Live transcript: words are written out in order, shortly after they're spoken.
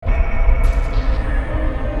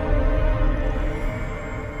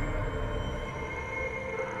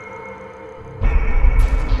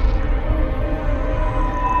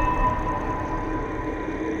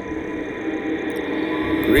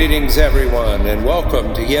Greetings, everyone, and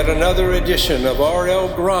welcome to yet another edition of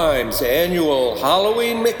R.L. Grimes' annual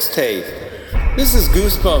Halloween mixtape. This is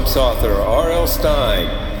Goosebumps author R.L.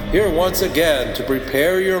 Stine, here once again to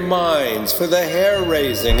prepare your minds for the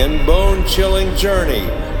hair-raising and bone-chilling journey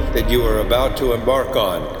that you are about to embark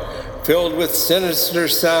on, filled with sinister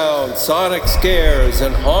sounds, sonic scares,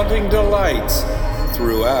 and haunting delights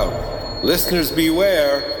throughout. Listeners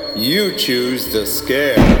beware, you choose the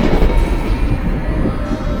scare.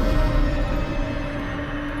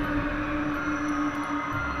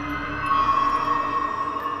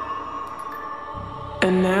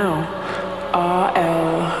 And now,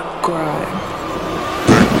 R.L. Grimes.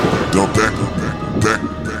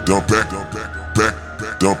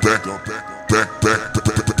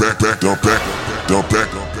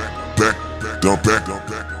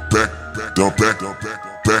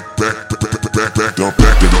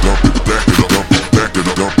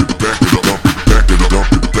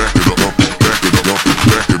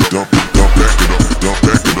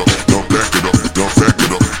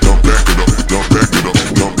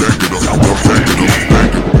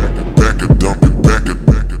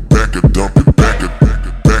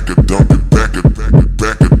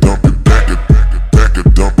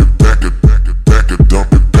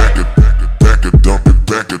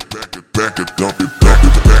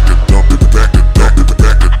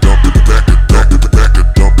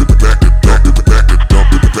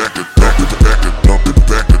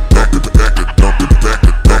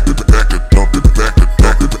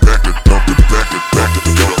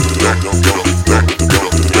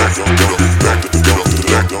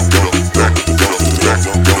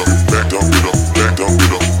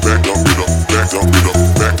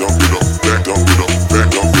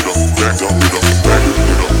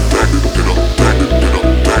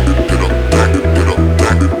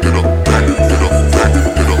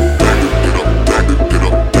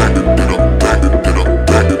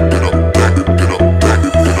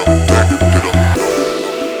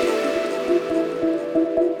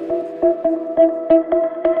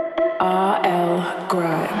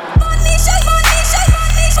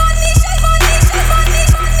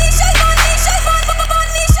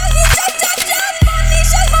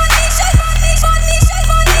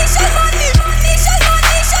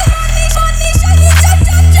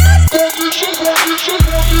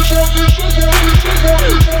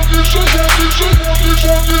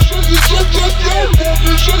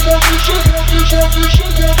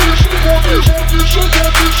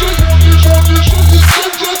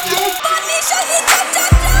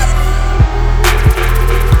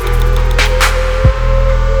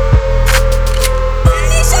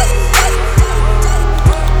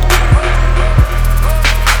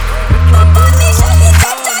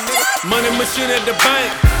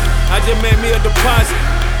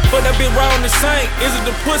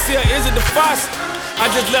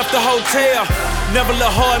 Never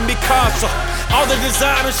let her and me Casa. All the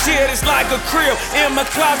designer shit is like a crib. In my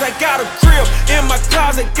closet, got a crib. In my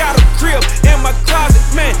closet, got a crib. In my closet,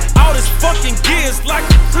 man, all this fucking gear is like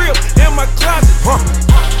a crib. In my closet,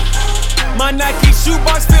 my Nike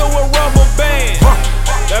shoebox filled with rubber bands.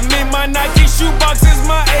 That mean my Nike shoebox is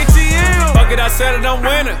my ATM. Fuck it, I said it, I'm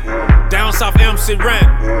winning. Down south MC rent.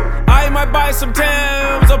 I might buy some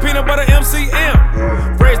Tams or peanut butter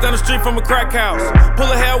MCM. Raised down the street from a crack house.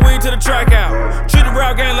 Pull a hair weed to the track out. Treat the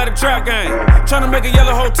rap game like a trap game. Tryna make a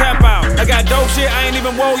yellow hoe tap out. I got dope shit, I ain't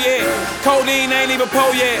even woe yet. Codeine, I ain't even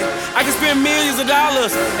po yet. I can spend millions of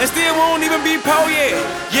dollars and still won't even be po yet.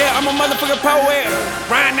 Yeah, I'm a motherfucking poet.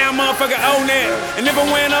 Right now, motherfucker own it. And if I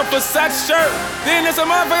went up for such shirt, then it's a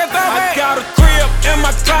motherfucker throwback. I got a crib in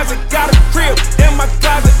my closet, got a crib in my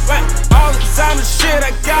closet. Right. All the designer shit,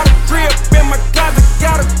 I got a crib in my closet,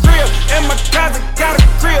 got a crib in my closet, got a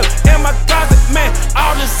crib in my closet, man.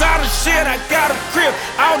 All designer shit, I got a crib.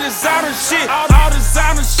 All designer shit, all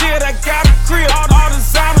designer shit, I got a crib. All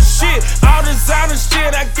designer shit, all designer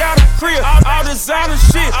shit, I got a crib. All designer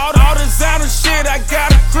shit, all designer shit, I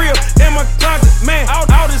got a crib in my closet, man.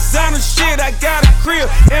 All designer shit, I got a crib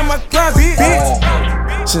in my closet,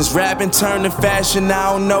 bitch. Since rapping turned to fashion,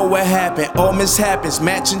 I don't know what happened. All mishaps,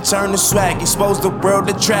 matching turn to swag. Expose the world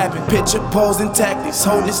to trapping. Picture posing tactics.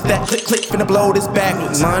 Hold this stack, click, click, finna blow this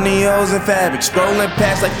backwards. Money, O's, and fabric. Scrolling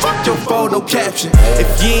past like fuck your photo caption. If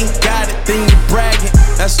you ain't got it, then you bragging.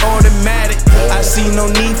 That's automatic. I see no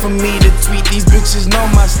need for me to tweet. These bitches know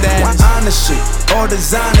my status. Honest shit, all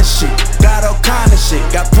designer shit. Got all kind of shit.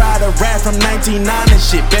 Got Prada rap from 1990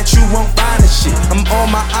 shit. Bet you won't find a shit. I'm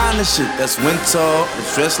on my honest shit. That's winter.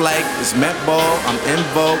 dressed like it's Met Ball. I'm in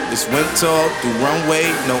vogue, this winter, through runway,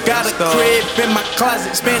 no got a crib in my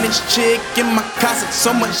closet, Spanish chick in my closet,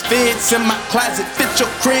 so much fits in my closet, fit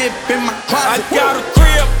your crib in my closet. I got a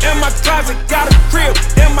crib in my closet, got a crib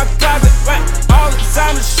in my closet, right? All the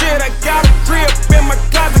designer shit, I got a crib in my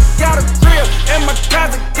closet, got a crib in my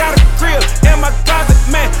closet, got a crib in my closet,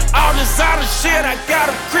 man. All designer shit, I got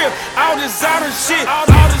a crib, all designer shit, all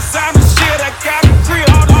designer shit, I got a crib,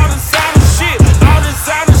 all designer shit, all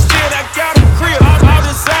designer shit, I got a crib, all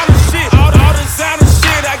designer shit, all designer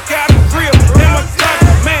shit, I got a crib in my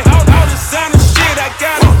closet, man. All designer shit, I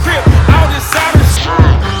got a crib, all designer shit.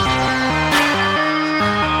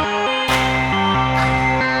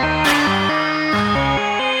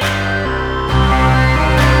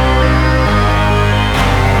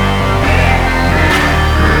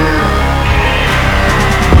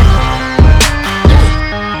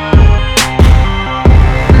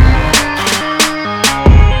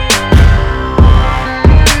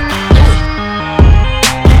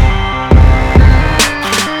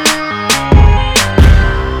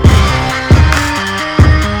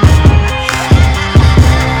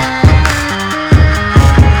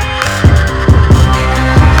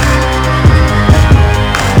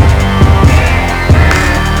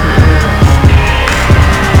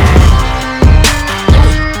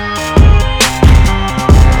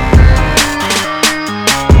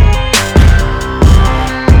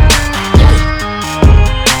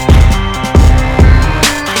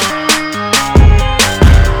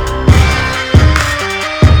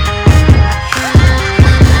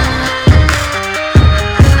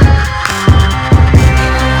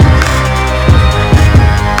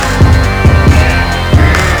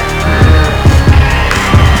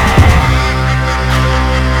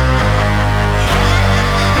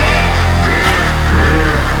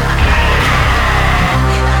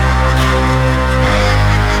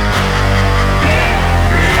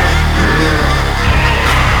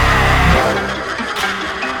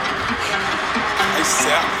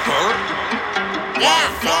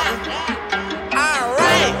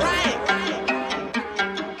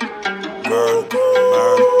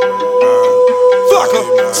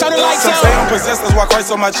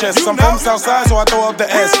 On my chest, I'm from Southside, so I throw up the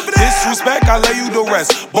S. Disrespect, I lay you to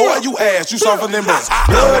rest. Boy, you ass, you softer than breast.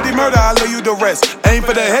 Bloody murder, I lay you to rest. Aim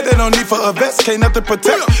for the head, they don't need for a vest. Can't nothing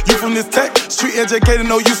protect you from this tech. Street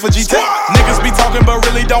educated, no use for G-Tech. Niggas be talking, but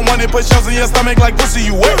really don't want it. Put shells in your stomach like pussy,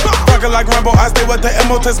 you wet. Fucking like Rambo, I stay with the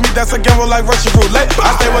MO. Test me, that's a gamble like Russian roulette.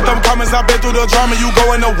 I stay with them comments, I been through the drama. You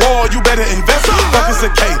go in the war, you better invest. Fuck is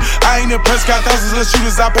a K. I ain't impressed, got thousands of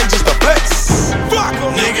shooters, I pay just to flex.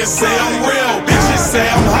 Niggas say I'm real, bitches say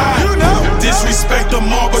I'm hot. Disrespect the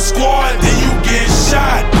Marble Squad, then you get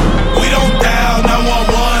shot. We don't dial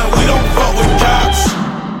 911, we don't fuck with cops.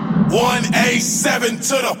 187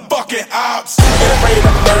 to the fucking ops. Ain't afraid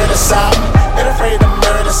to murder something. Ain't afraid to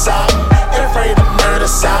murder something. Ain't afraid to murder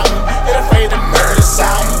something. Ain't afraid to murder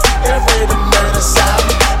something. Ain't afraid to murder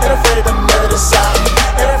something. Ain't afraid to murder something.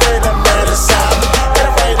 Ain't afraid to murder something. Ain't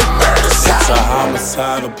afraid to murder something. It's a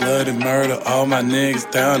homicide, a bloody murder. All my niggas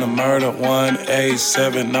down to murder.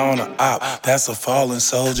 187 on the op. That's a fallen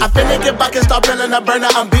soldier. I finna get back and start feeling a burner.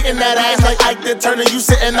 I'm beating that ass like Ike the Turner. You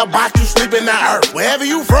sit in the box, you sleep in the earth. Wherever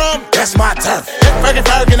you from, that's my turf. Fergie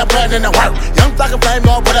Ferg and I'm putting in the work. Young flock of flame,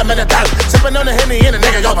 gon' put them in the dirt. Sippin' on the Henny and a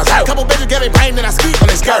nigga go berserk. Couple bitches get me brain and I speak on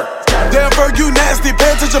their skirt. Damn Ferg, you nasty.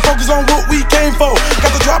 Pay attention, focus on what we came for.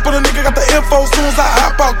 Got the drop on the nigga, got the info. Soon as I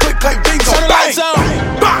hop out, click, clack, bingo. Turn the lights on.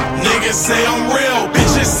 Niggas say I'm real,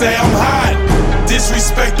 bitches say I'm hot.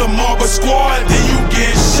 Disrespect the Marble Squad, then you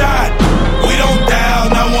get shot. We don't dial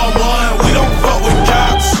 911, we don't fuck with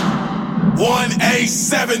cops.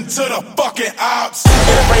 187 to the fucking ops.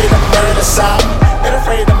 Ain't afraid to murder something. Ain't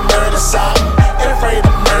afraid to murder something. Ain't afraid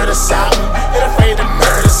to murder something. Ain't afraid to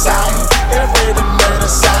murder something. Ain't afraid to murder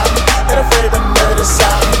something. Ain't afraid to murder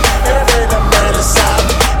something. Ain't afraid to murder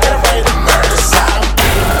something. Ain't afraid to murder something.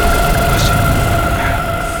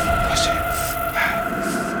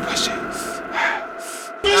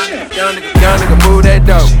 Young nigga move that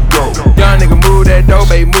dope. Young nigga move that dope,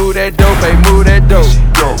 baby, move that dope, baby, move that dope.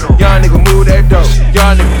 Young nigga move that dope.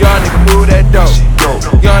 Young nigga move that dope.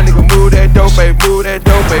 Young nigga move that dope, baby, move that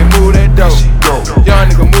dope, baby, move that dope. Young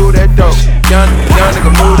nigga move that dope. Young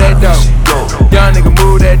nigga move that dope. Young nigga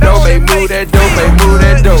move that dope, baby, move that dope, baby, move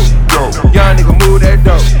that dope. Young nigga move that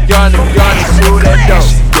dope. Young nigga move that dope.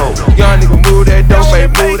 Young nigga move that dope, baby,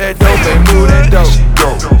 move that dope, baby, move that dope.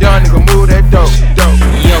 Young nigga move that dope.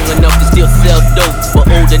 Young enough to still sell dope, but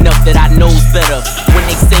old enough that I knows better. When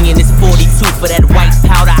they singing it's 42 for that white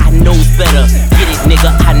powder, I knows better. Get it, nigga,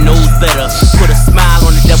 I knows better. Put a smile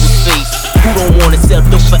on the devil's face. Who don't wanna sell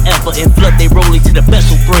dope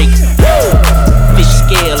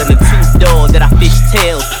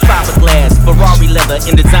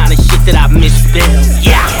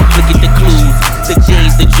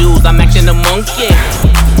funky.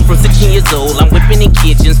 From 16 years old, I'm whipping in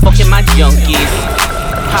kitchens, fucking my junkies.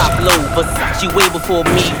 Pablo, Versace way before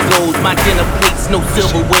me goes. My dinner plates, no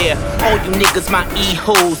silverware. All you niggas, my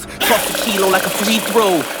E-hoes. Toss a kilo like a free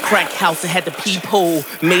throw. Crack house, I had the peephole.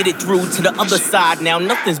 Made it through to the other side. Now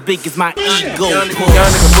nothing's big as my ego. Young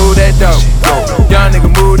nigga move that dope. Young nigga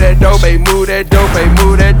move that dope, baby, move that dope, baby,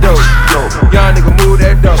 move that dope. Young nigga move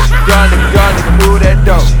that dope. Young nigga move that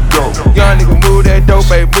dope. Young nigga move that dope,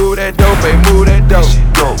 baby, move that dope, baby, move that dope.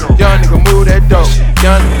 Young nigga move that dope.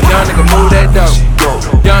 Young nigga move that dope.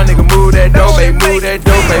 Young nigga move that dope, baby, move that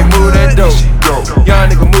dope, baby, move that dope. Young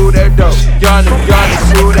nigga move that dope. Young nigga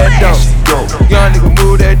move that dope. Young nigga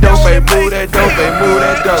move that dope, baby, move that dope, baby, move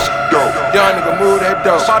that dope. Young nigga move that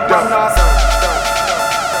dope.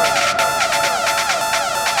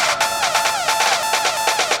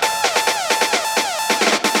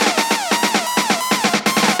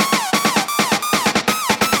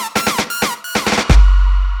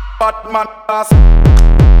 Batman ass.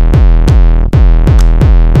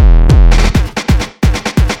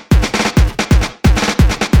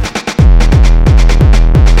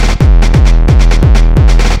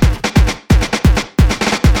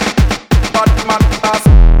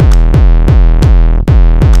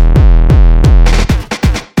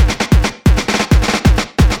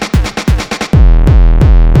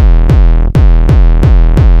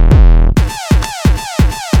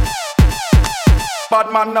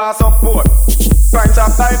 Batman nah support. Crimes are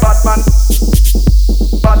by Batman.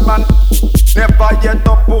 Batman never yet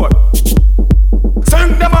support.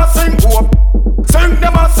 Sing them a sing hope. Sing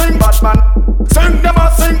them a sing Batman. Sing them a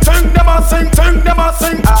sing. Sing them a sing. Sing them a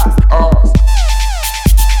sing.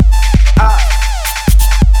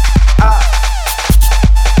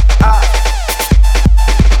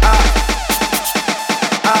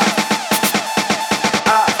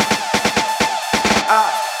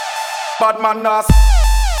 Batman nas,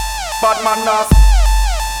 Batman nas,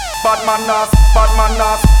 Batman nas, Batman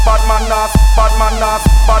nas, Batman nas, Batman nas,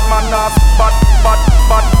 Batman nas, Bat.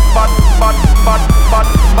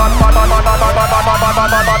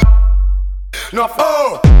 No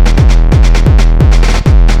oh.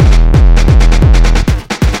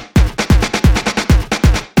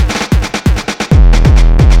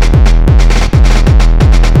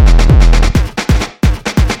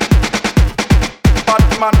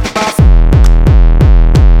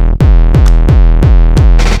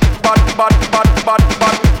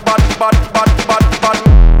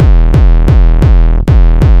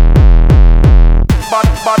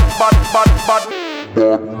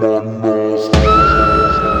 Batman nas.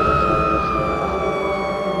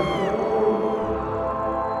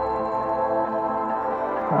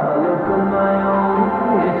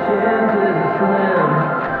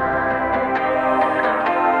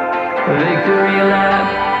 Victory lap,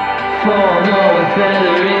 fall more with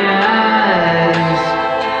feathery eyes.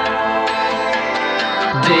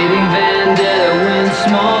 Dating vendetta, wind,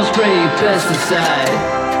 small spray pesticide.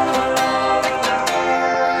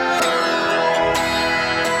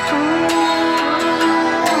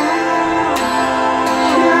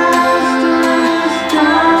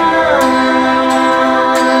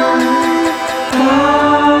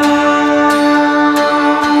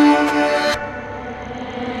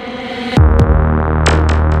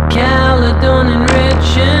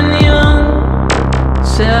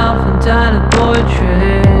 Self-entitled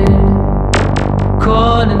portrait,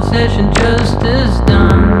 caught in session, justice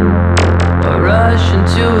done, or rush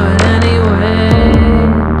into it anyway.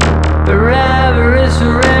 Forever is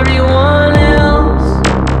for everyone else,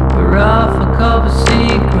 we're off a couple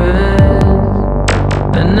secrets,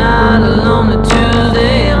 and not alone the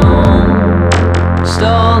Tuesday home,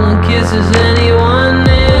 stalling kisses anyone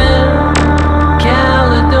near,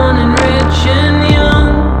 Caledonian rich and young,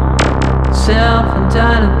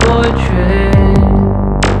 self-entitled portrait,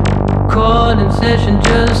 caught in session,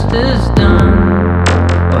 justice done,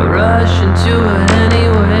 or rush into it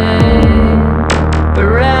anyway.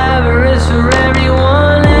 Forever is for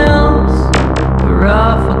everyone else, we're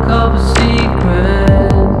off a couple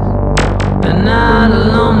secrets, and not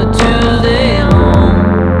alone the Tuesday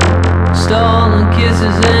home, stalling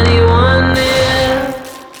kisses anyone near.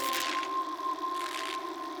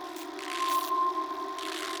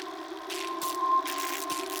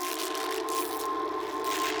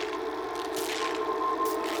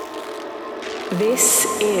 This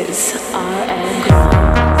is RL Grimes.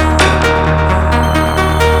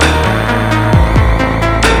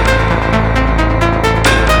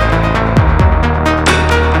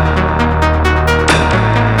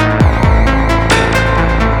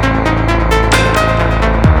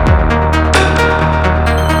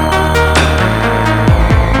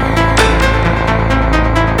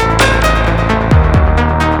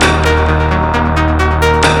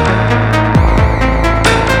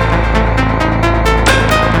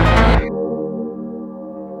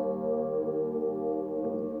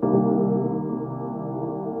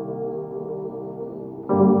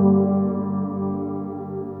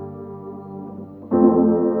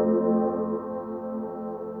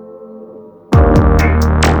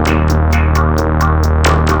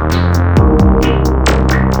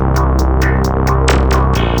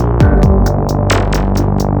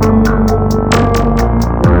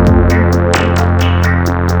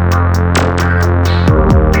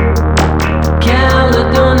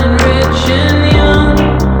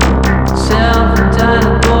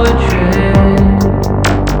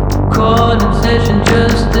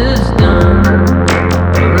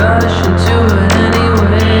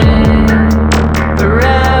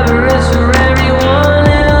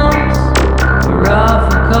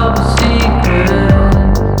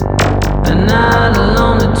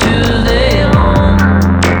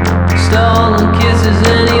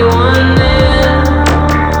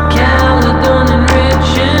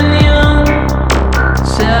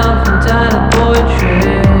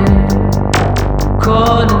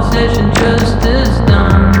 Recording session just is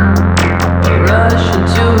done. We're rushing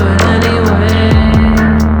to it anyway.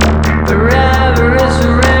 Forever is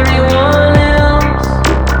for everyone else.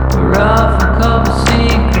 We're off a couple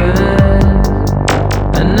secrets.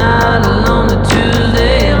 A night alone, a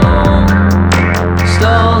Tuesday home.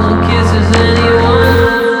 Stolen kisses, anyone?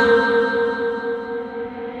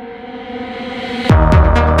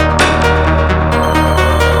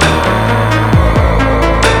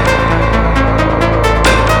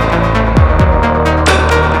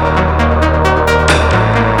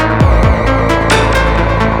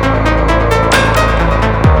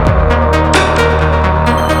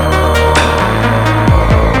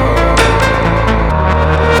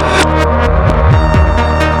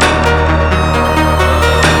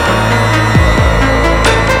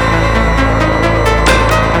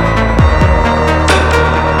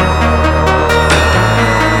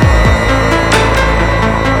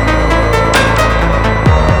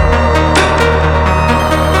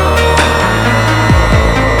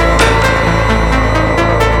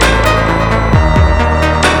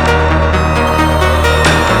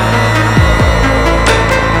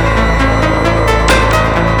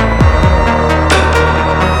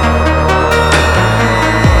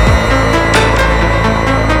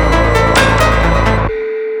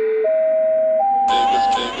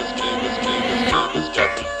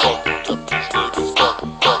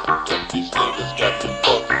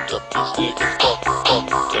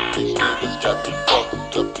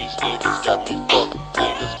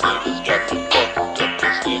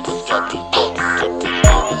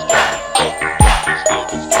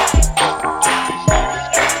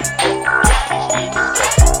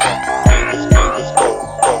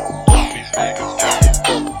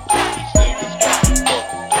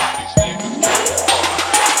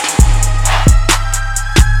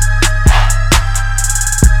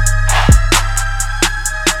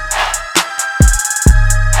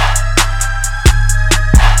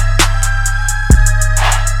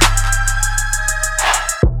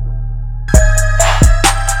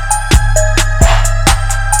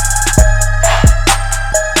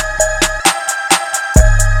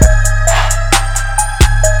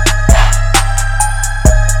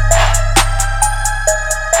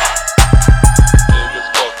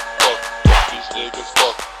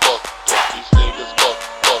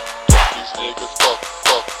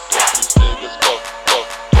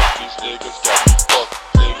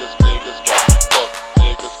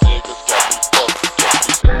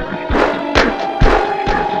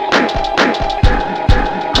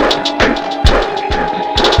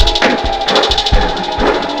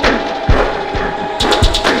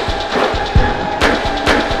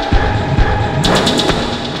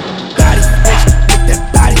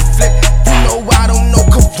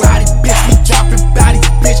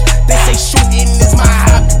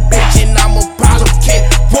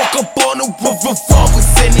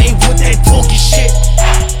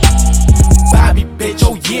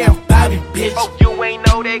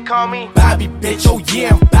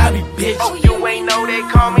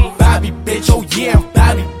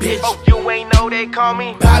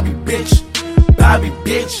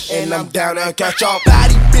 Got y'all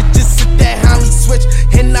body bitches sit that Holly switch.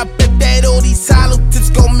 And I bet that all these hollow tips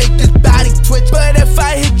gon' make this body twitch. But if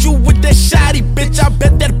I hit you with that shotty, bitch, I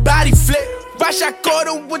bet that body flip. Rush, I caught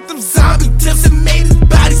him with them zombie tips and made his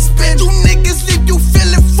body spin. You niggas leave you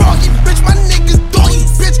feeling froggy, bitch. My niggas doggy,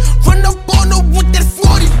 bitch. Run up on her with that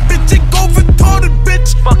 40, bitch. And go retarded,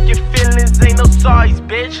 bitch. Fuck your feelings, ain't no sorries,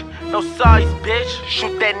 bitch. No sorries, bitch.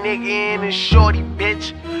 Shoot that nigga in and shorty,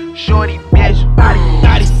 bitch. Shorty, bitch. Body,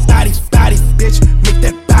 bitch, make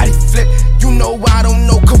that body flip. You know I don't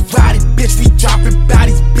know karate, bitch. We dropping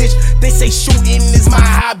bodies, bitch. They say shooting is my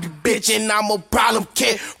hobby, bitch, and I'm a problem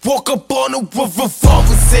kid. Walk up on her with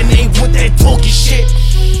revolvers and ain't with that talking shit.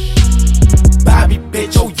 Bobby,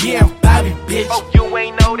 bitch, oh yeah, I'm Bobby, bitch. Oh, you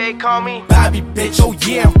ain't know they call me Bobby, bitch, oh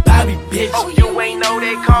yeah, I'm Bobby, bitch. Oh, you ain't know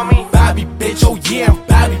they call me Bobby, bitch, oh yeah, I'm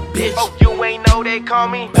Bobby, bitch. Oh, you ain't know they call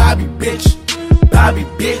me Bobby, bitch. Bobby,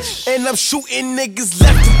 bitch. And I'm shooting niggas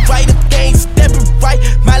left and right. If they ain't stepping right,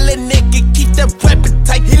 my little nigga keep that weapon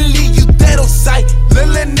tight. He'll leave you dead on sight.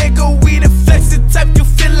 Little nigga, we the flexing type. You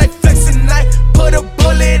feel like flexing night. Put a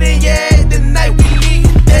bullet in your head tonight. We leave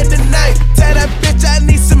you dead tonight. Tell that bitch I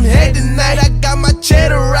need some head tonight. I got my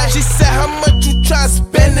cheddar right. She said, how much you tryna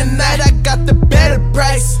spend tonight? I got the better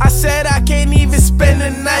price. I said I can't even spend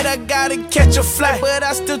the night. I gotta catch a flight, but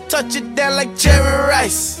I still touch it down like Jerry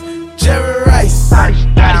Rice. Jerry Rice.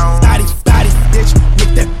 Body, bitch.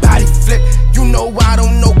 Make that body flip. You know I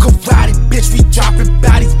don't know karate, bitch. We dropping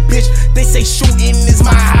bodies, bitch. They say shooting Fighting is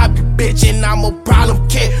my hobby, bitch, and I'm a problem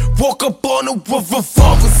kid. Woke up on the roof,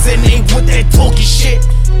 revolvers, and they with that talking shit.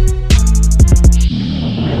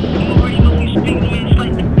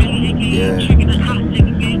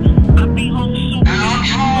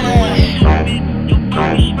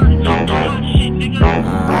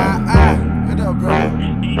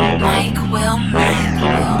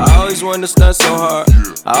 I always wanted to stunt so hard.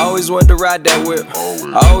 I always wanted to ride that whip.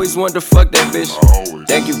 I always wanted to fuck that bitch.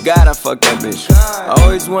 Thank you God I fucked that bitch. I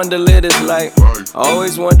always wanted to live this life. I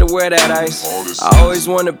always wanted to wear that ice. I always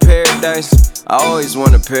wanted paradise. I always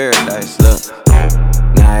wanted paradise. Look,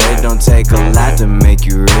 nah, it don't take a lot to make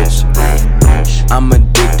you rich. I'm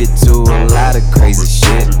addicted to a lot of crazy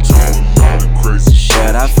shit.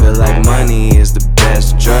 But I feel like money is the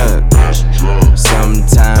best drug.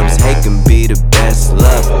 Sometimes hate can be the best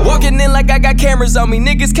love. Walking in like I got cameras on me.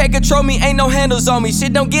 Niggas can't control me, ain't no handles on me.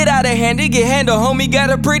 Shit don't get out of hand, it get handled, homie. Got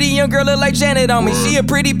a pretty young girl look like Janet on me. She a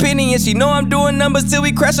pretty penny and she know I'm doing numbers till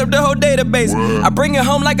we crash up the whole database. I bring it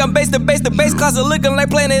home like I'm base to base. The base closet looking like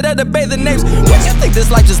Planet of the Bathing Apes. What you think this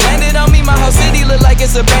life just landed on me? My whole city look like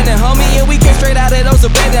it's abandoned, homie. And we came straight out of those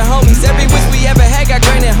abandoned homies. Every wish we ever had got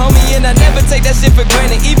granted, homie. And I never take that shit for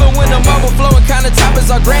granted. Even when the marble flowing, kinda toppers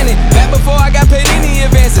are granted. Back before I got paid any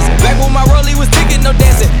advances. Back when my rollie was ticking, no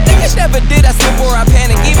dancing. Niggas never did, I slip or I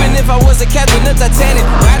panic. Even if I was a captain of Titanic.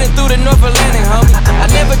 Riding through the North Atlantic, homie. I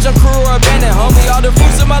never jump crew or abandoned, homie. All the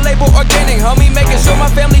fruits of my label organic, homie. Making sure my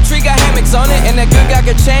family tree got hammocks on it. And that good guy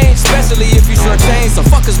could change, especially if you short change. So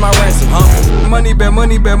fuck is my ransom, homie. Money back,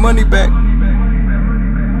 money back, money back.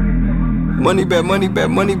 Money back, money back,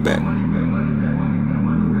 money back.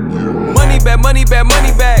 Money back, money back,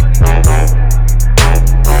 money back.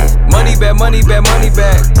 Money back, money back, money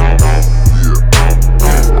back.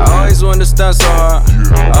 I always wanted to stunt so hard.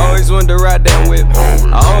 I always wanted to ride that whip.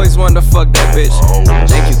 I always wanted to fuck that bitch.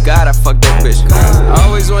 Thank you God I fucked that bitch. I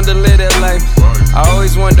always wanted to live that life. I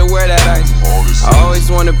always wanted to wear that ice. I always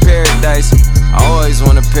wanted paradise. I always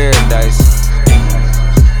wanted paradise.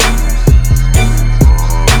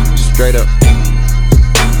 Straight up.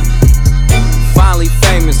 Finally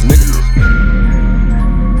famous, nigga.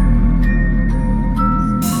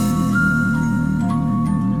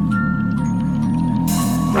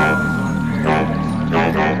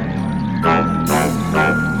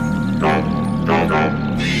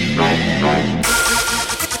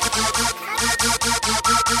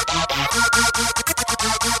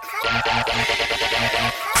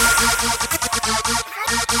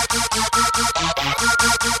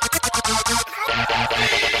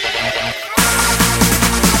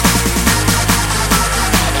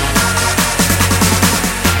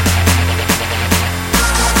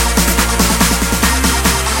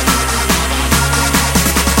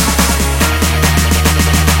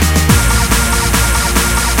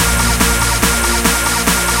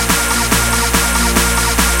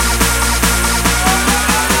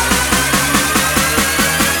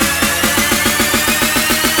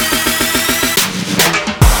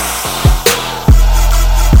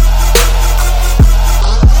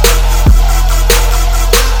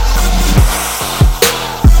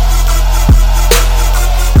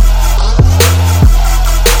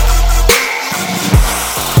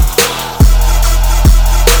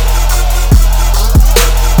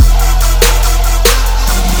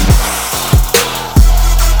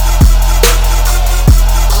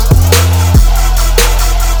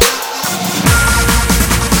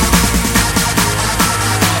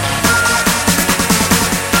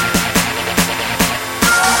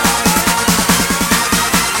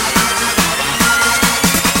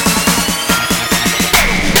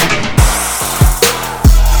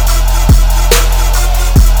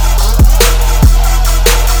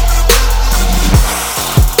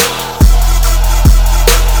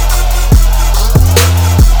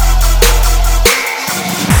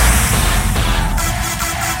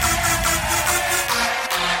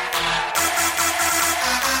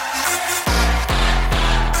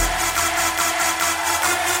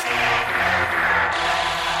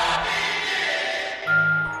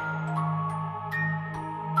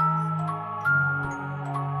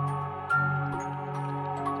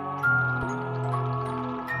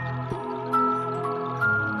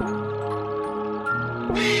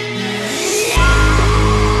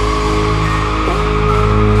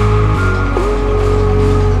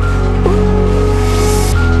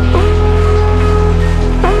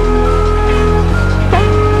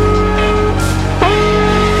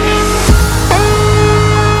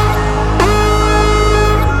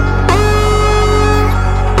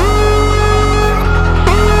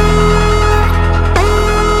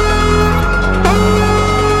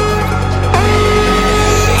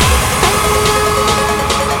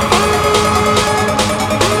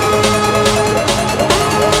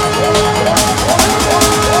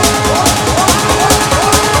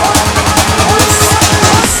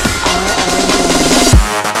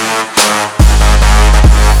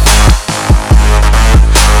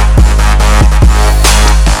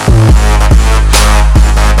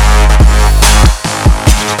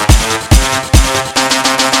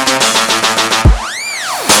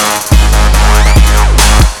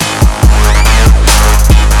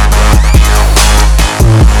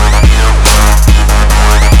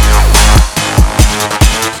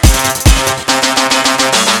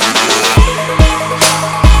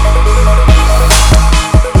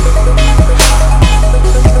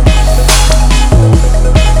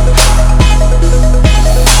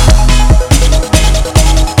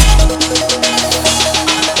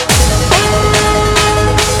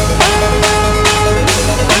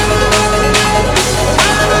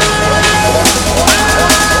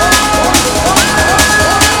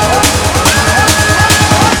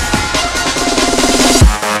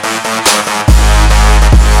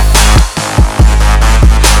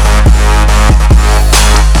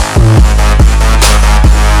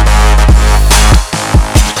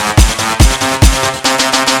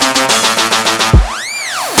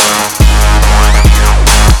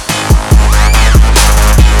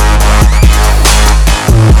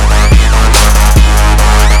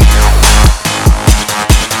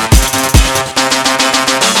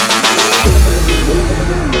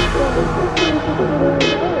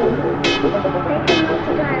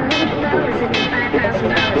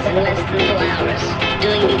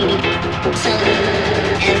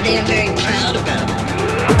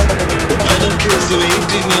 who are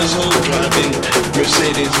 18 years old driving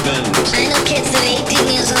Mercedes-Benz. I know kids that are 18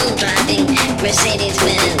 years old driving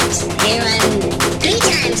Mercedes-Benz. Here I'm 3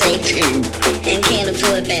 times 18 and can't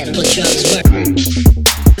afford Benz. Put drugs work.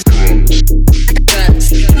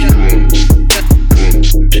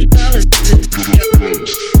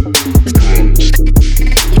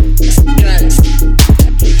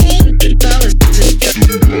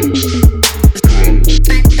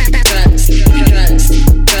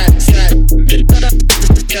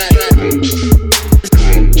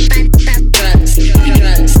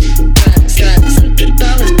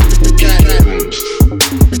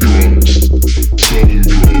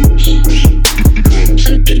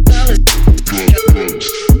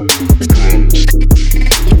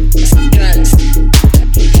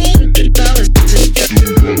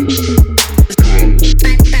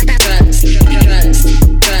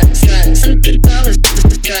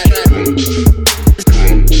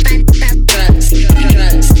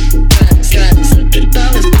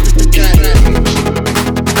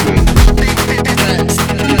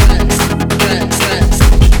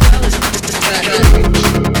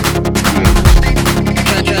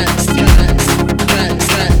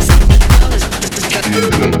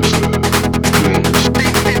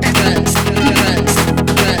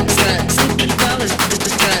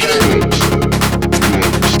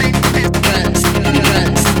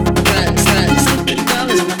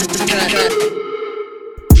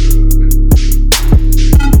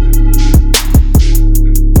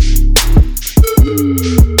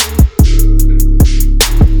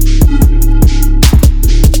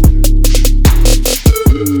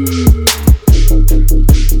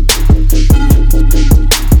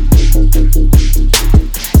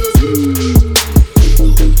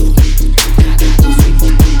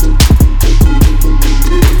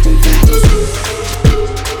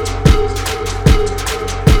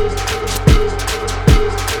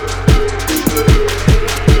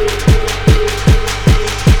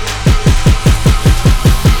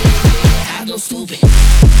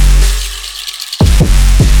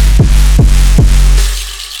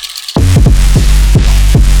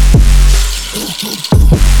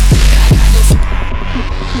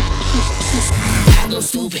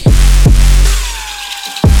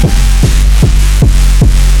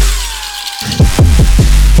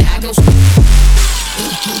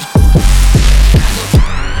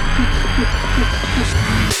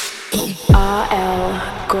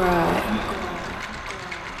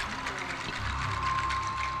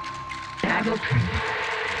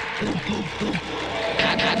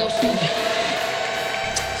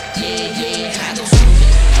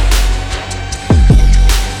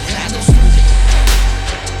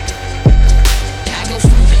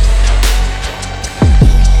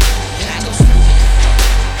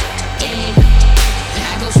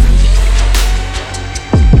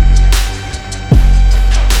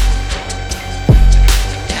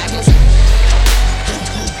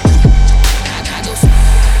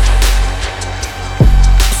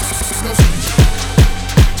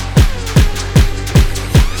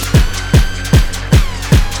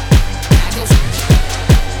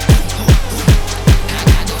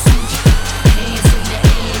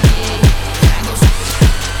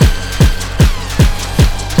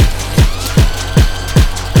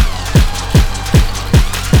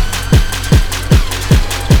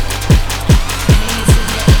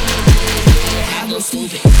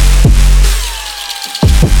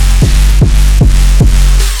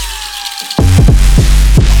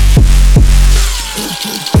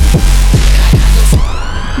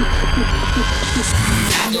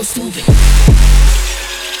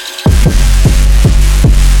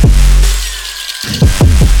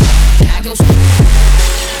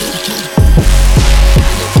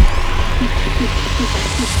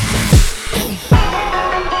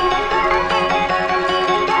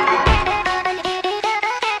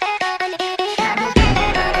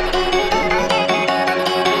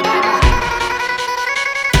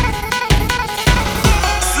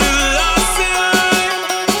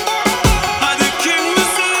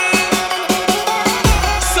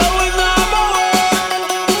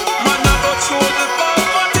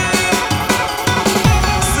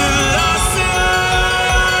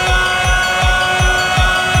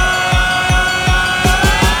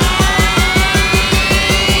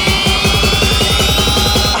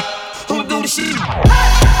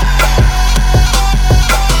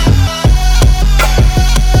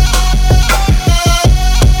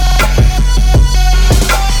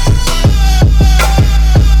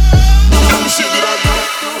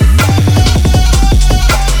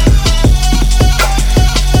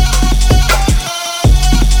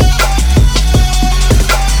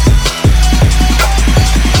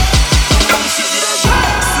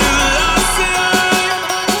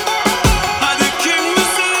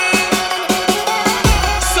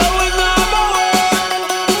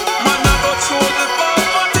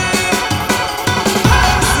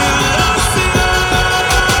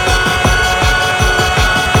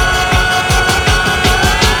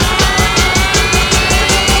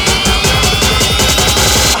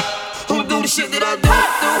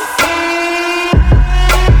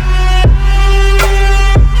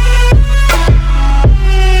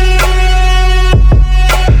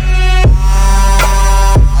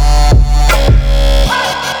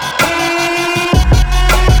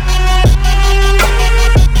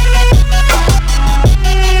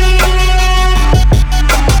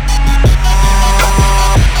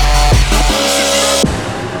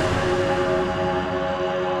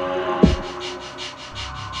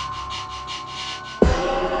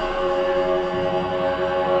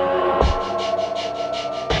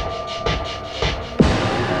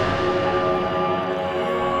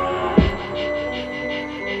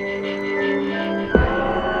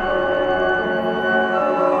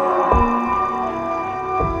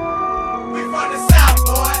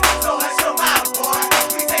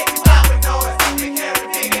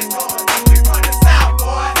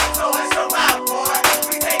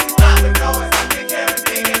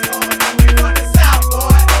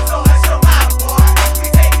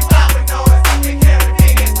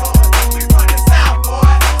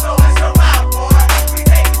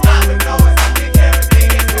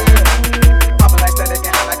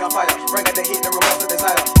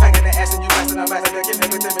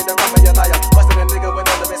 in the realm of your liar. Bustin' a nigga with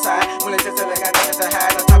all of inside. When it's just till I got nothing to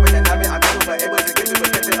hide. On top of that, I'm never able to get to a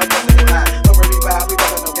picture of what's in your eye. Don't worry about, we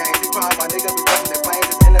don't no games. We crying, my nigga, we bustin' the flames.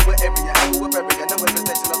 It's ending with every angle with every number the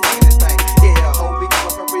station of making this thing. Yeah, hope we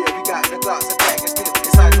coming for real. We got the Glocks attacking still.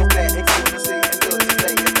 Inside your flat, exclusive, and good to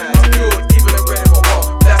stay. It's time. I'm good, even and ready for war.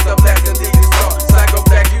 Blast up, blast and lead this strong. Psycho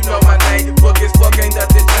black, you know my name. Book is fuck, ain't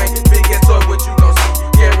nothing changed. Big ass toy, what you gon' see?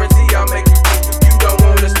 Guarantee I'll make you do. You don't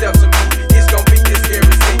want the steps of me. It's gon' be this scary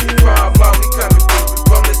scene. Crime while we coming through.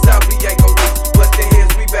 From the south, we ain't gon' lose. Bust the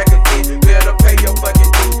heads, we back again. Better pay your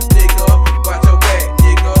fucking dues, nigga. Watch your back,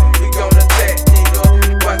 nigga. We gon' attack, nigga.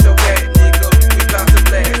 Watch your back, nigga. We bout to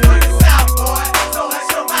blast, nigga. South boy, so let's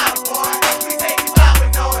show out, boy. We take you out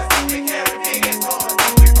with noise. We carry big as toys.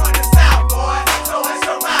 We from the south, boy, so let's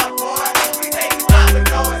show out, boy. We take you out with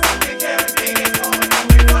noise. We carry big as toys.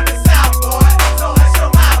 We from the south, boy, so let's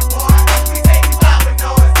show out, boy. We take you out with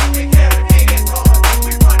noise. We carry big as toys.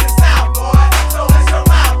 We from the south, boy, so let's show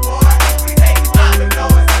out, boy. We take you out with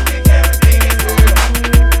noise. We carry big as toys.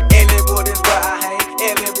 Ellenwood is where I hang.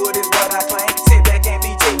 Ellenwood is what I claim. Sit back and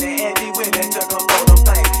be chillin' and be willing to come for them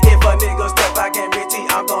things. If a nigga step, I guarantee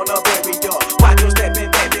I'm gonna bury ya. Watch you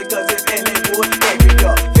steppin' back because it's Ellenwood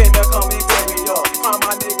area. Finna come and carry ya. All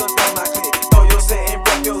my niggas on my clip. Throw your set and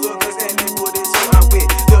break your hood 'cause Ellenwood is who I'm with.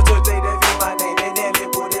 Lil' today that be my name and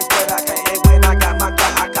Ellenwood is what I claim. And when I got my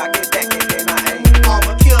Glock, I cock it back and then I aim. I'm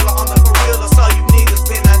a killer, I'm the for real, so you niggas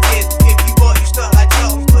been I did. If you boy, you stuck like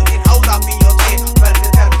Joe, putting hoes off in your chin. Better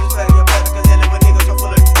than time, just let your better 'cause Ellenwood niggas are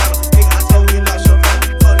full of cattle. Nigga, I told you lost your mind.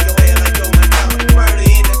 Fuck your head like your McDonald. Murder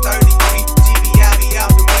in the 33, GBI be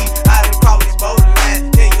out to me. I done crossed this borderline,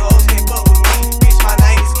 then your hoes can't fuck with me. Bitch, my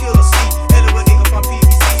name is Killer C. Ellenwood nigga from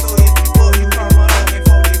PVC, so if you boy, you come on up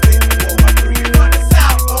before we flip me for my three. We from the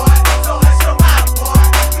south, boy, so let's show out, boy.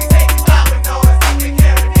 We take you out with noise. We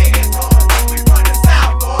carry big as toys. We from the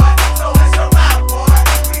south, boy, so let's show out, boy.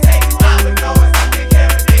 We take you out with noise. We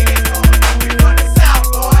carry big as toys. We from the south,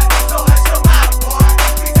 boy, so let's show out, boy.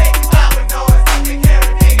 We take you out with noise. We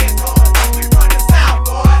carry big as toys. We from the south,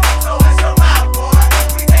 boy, so let's show out, boy.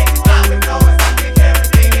 We take you out with noise. We carry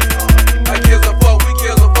big as toys. I kills a fuck, we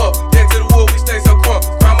kills a fuck. Dead to the wood, we stay so crunk.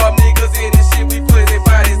 Crime up niggas in this shit, we put their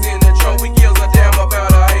bodies in the trunk. We kills a damn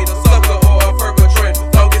about a hater, sucker or a perpetrator.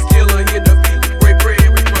 Longest killer hit the beat, break bread,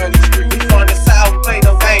 we run these streets. We from the south, play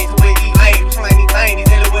no games, we eat lanes, slanging things.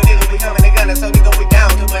 Ellenwood niggas, we coming together, so nigga we down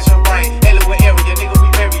to bust your brain. Ellenwood area, nigga we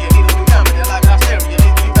bury ya, nigga we coming in like our stereo.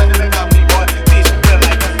 Nigga you better look out me, boy. Bitch, you feel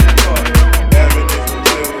like us in the car.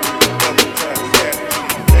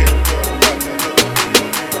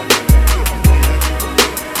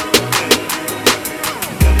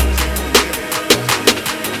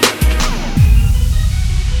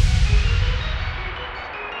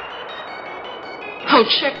 Oh,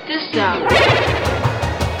 check this out.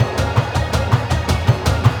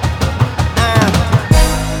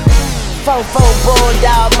 Fofo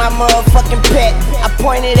bulldog, my motherfucking pet. I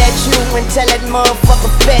pointed at you and tell that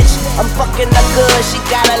motherfucker fetch. I'm fucking her good, she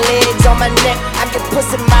got her legs on my neck. I can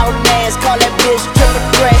pussy mouth ass, call that bitch triple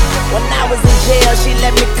threat. When I was in jail, she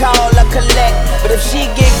let me call her collect. But if she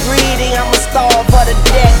get greedy, I'ma starve her to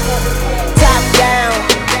death. Top down,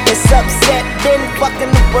 it's upset. Been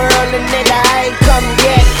fucking the world and nigga, I ain't come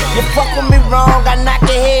yet. You fuck with me wrong, I knock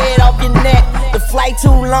your head off your neck. The flight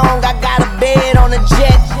too long, I got a bed on a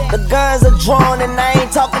jet. The guns are drawn and I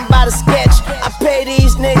ain't talking about a sketch. I pay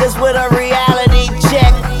these niggas with a reality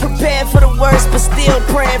check. Prepared for the worst, but still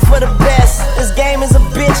praying for the best. This game is a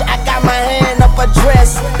bitch, I got my hand up her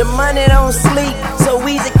dress. The money don't sleep, so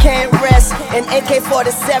Weezy can't rest. And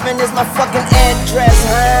AK-47 is my fucking address,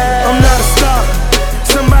 huh? I'm not a star.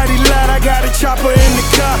 Somebody lied, I got a chopper in the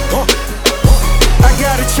car. I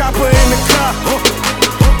got a chopper in the car.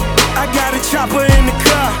 I got a chopper in the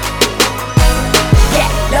car. Yeah,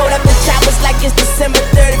 load up the choppers like it's December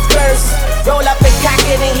 31st. Roll up and cock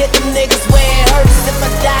it and hit them niggas where it hurts. If I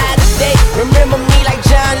die today, remember me like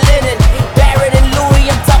John Lennon. Barrett and Louis,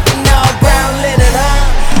 I'm talking all brown linen, huh?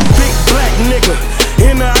 Big black nigga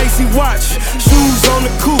in an icy watch. Shoes on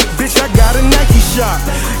the coupe, bitch, I got a Nike shop.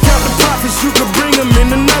 Count the profits, you can bring them in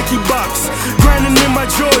the Nike box. Grinding in my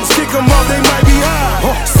Jordans, kick them off, they might be high.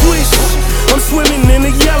 Swish, I'm swimming in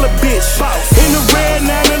a yellow bitch. In a red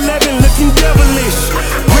 911 looking devilish.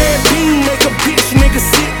 Red beam make a bitch nigga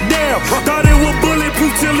sit down. Thought it was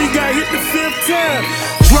bulletproof till he got hit the 5th time.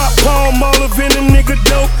 Drop palm olive in a nigga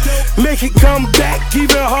dope. Make it come back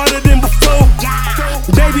even harder than before.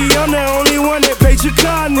 Baby, I'm the only one that paid your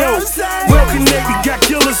car note. Well connected, got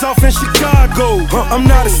killers off in Chicago. I'm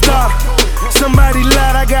not a star. Somebody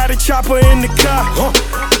lied, I got a chopper in the car.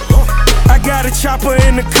 I got a chopper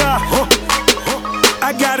in the car. I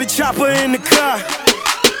I got a chopper in the car.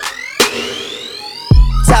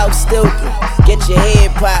 Talk stupid, get your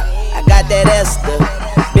head popped. I got that Esther,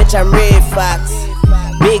 bitch, I'm Red Fox.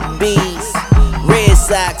 Big B's, Red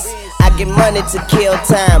Sox. I get money to kill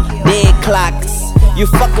time, dead clocks. You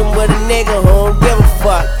fucking with a nigga who don't give a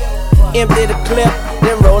fuck. Empty the clip,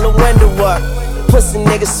 then roll the window up. Pussy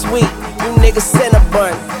nigga sweet, you niggas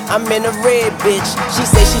Cinnabon. I'm in a red bitch, she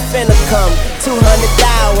say she finna come. 200,000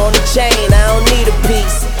 on the chain, I don't need a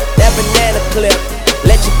piece. That banana clip,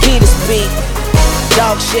 let your key to speak.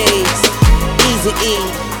 Dog shades, Easy E.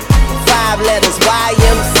 5 letters,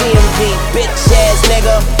 YMCMB. Bitch ass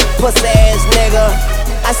nigga, pussy ass nigga.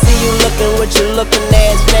 I see you looking with your looking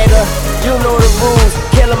ass nigga. You know the rules,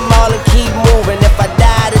 kill them all and keep moving. If I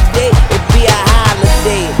die today, it be a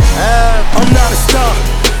holiday. I'm not a star.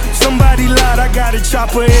 Somebody lied, I got a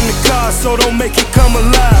chopper in the car, so don't make it come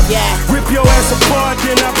alive. Yeah. Rip your ass apart,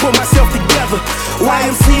 then I put myself together.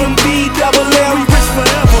 YMCMB, double L, we rich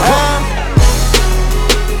forever.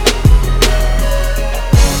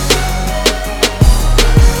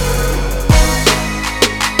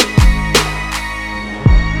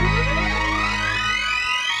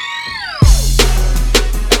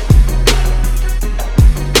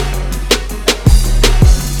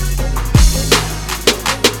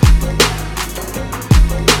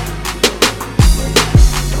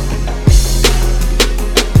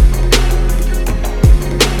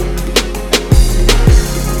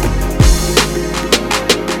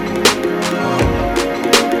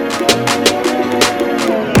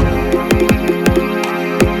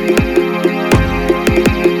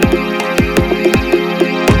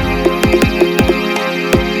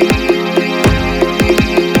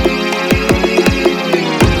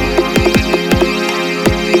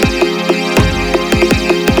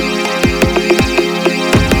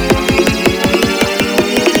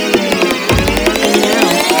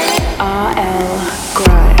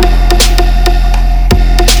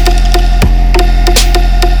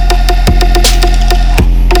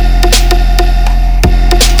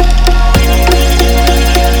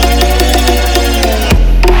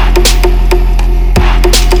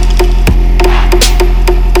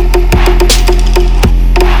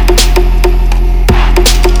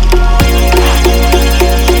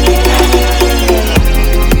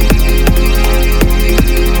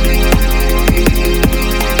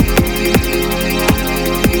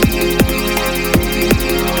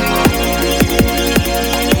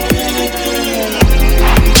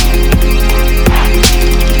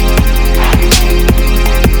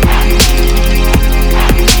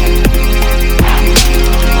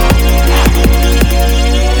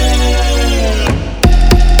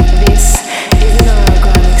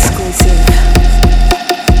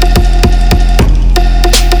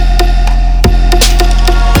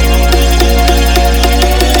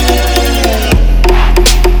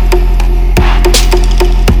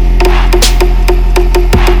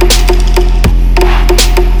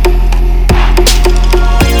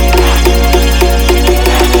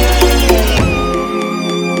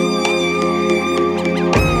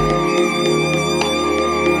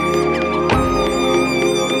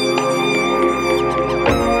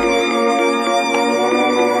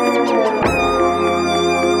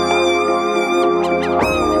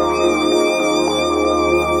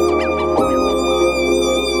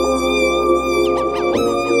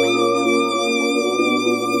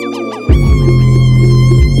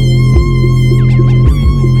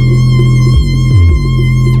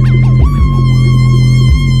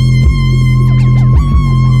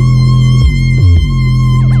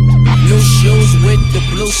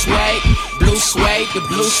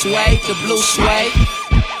 The blue suede.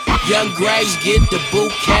 Young Graves get the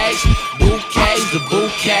bouquets,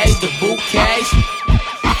 the bouquets.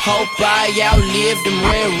 Hope I outlive them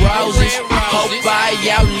red roses. Hope I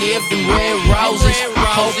outlive them red roses.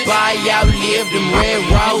 Hope I outlive them red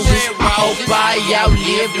roses. Hope I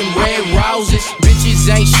outlive them red roses. Bitches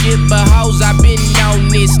ain't shit but hoes, I been on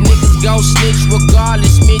this. Niggas gon' snitch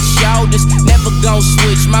regardless, mid shoulders. Never gon'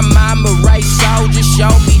 switch, my mama race soldier.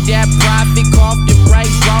 Show me that profit, coughed them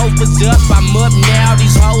Range Rovers up. I'm up now,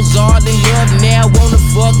 these hoes all in love now. Wanna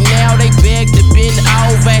fuck now, they beg to bend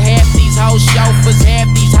over. Half these hoes chauffeurs, half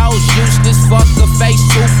these hoes useless. Fuck a face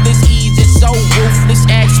toothless, easy, so ruthless.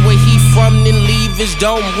 Ask where he from, then leave his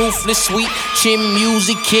dome roofless. Sweet chin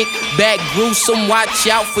music, kick back gruesome. Watch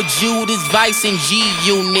out for Judas, Vice and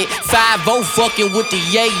G-Unit. 5-0 fucking with the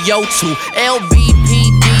yayo too.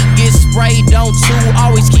 LBPD get sprayed on too.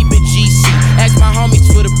 Always keep it GC. Ask my homies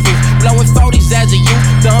for the proof. blowing 40s as a youth.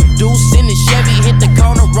 Dump deuce in the Chevy, hit the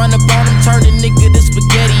corner, run up on him, turn the nigga to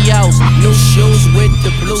spaghettios. New shoes with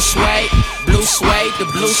the blue suede, blue suede, the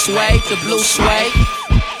blue suede, the blue suede.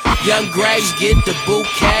 Young Graves get the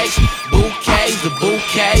bouquets, bouquets, the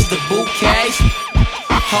bouquets, the bouquets.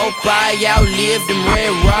 Hope I outlive them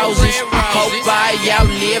red roses. Hope I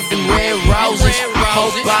outlive them red roses.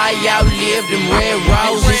 Hope I outlive them red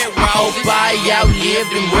roses. Hope I outlive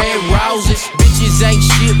them red roses. Bitches ain't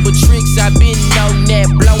shit but tricks, I been on that.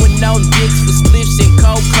 Blowing on dicks for spliffs and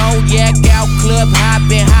cold cognac. Out club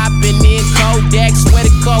hopping in Kodak. Swear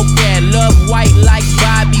to coke that, love white like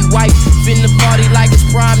Bobby White. Finna party like it's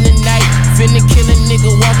prom tonight. Finna kill a nigga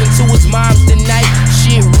walking to his mom's tonight.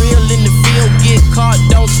 Shit real in the field, get caught,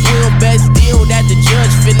 don't squill. Best deal that the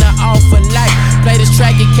judge finna offer life. Play this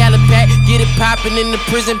track in Calipat, get it poppin' in the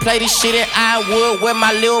prison. Play this shit in Ironwood, where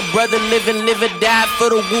my little brother live and die. For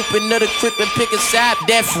the whooping of the crip and pick a side.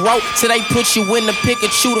 Death row, till they put you in the pick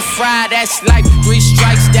and chew the fry. That's life, 3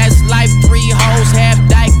 strikes, that's life. 3 hoes, half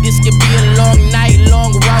dyke. This could be a long night,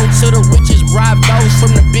 long road to the riches. Bravos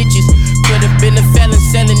from the bitches. Could've been a felon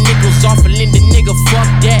selling nickels off a Linda nigga, fuck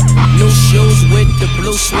that. New shoes with the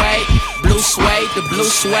blue suede, blue suede, the blue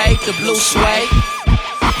suede, the blue suede.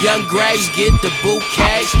 Young Graves get the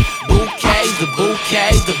bouquets, bouquets, the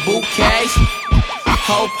bouquets, the bouquets.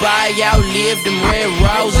 Hope I outlive them red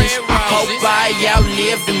roses. Hope I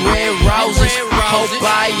outlive them red roses. Hope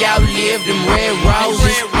I outlive them red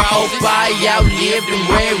roses. Hope I outlive them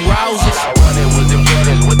red roses. All I wanted was them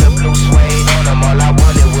Jordans with the blue suede on them. All I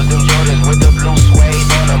wanted was them Jordans with the blue suede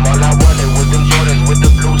on them. All I wanted was them Jordans with the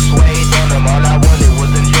blue suede on them. All I wanted was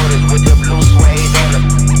them Jordans with the blue suede on them.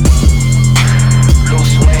 Blue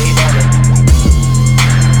suede on them.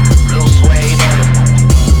 Blue suede on them.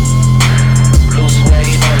 Blue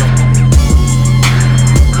suede on them.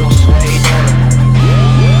 Blue suede on them.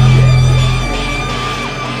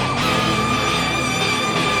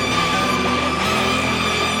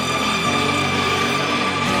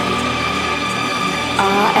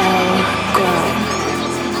 R.L. Grimes.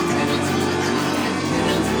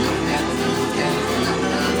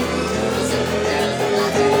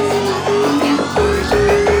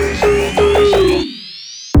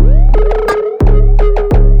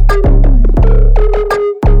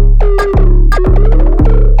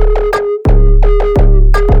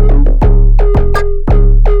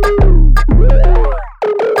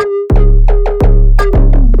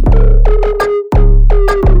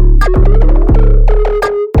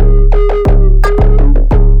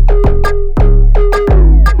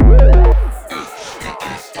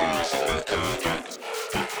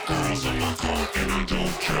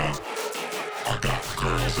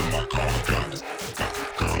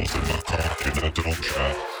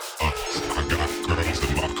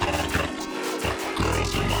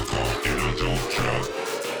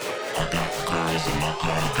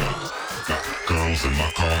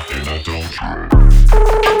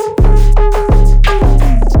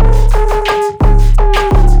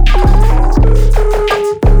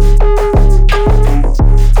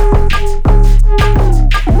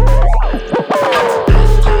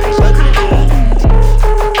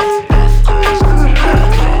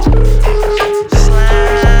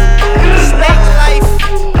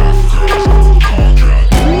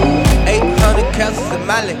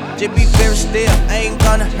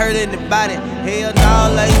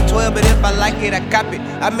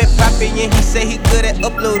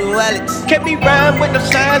 Kept me rhyme with the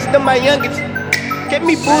signs, them my youngest. Kept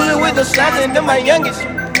me fooling with the signs, and them my youngest.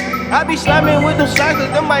 I be sliming with them signs,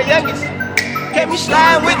 them my youngest. Kept me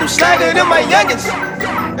sliding with them signs, and them my youngest.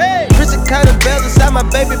 Hey. Prison kind of bells inside my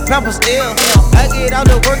baby pampers ill. I get out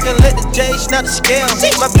to work and let the J snap the scale.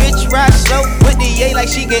 My bitch ride slow with the A like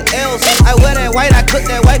she get L's. I wear that white, I cook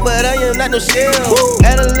that white, but I am not no shell.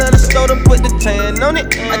 Add a little soda, put the tan on it.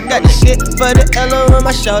 I got the shit for the Ella and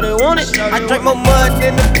my shawty want it. I drink more mud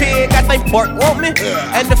than the pig, I think pork want me.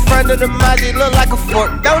 And the front of the Mazzy look like a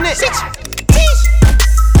fork, don't it?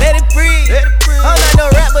 Let it breathe. I'm not no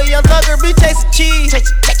rapper, young thugger, be chasing cheese.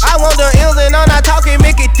 I want the M's and I'm not talking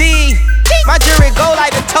Mickey D. My jury go like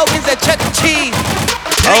the tokens at Chuck E. Cheese.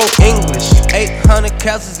 Oh, English, 800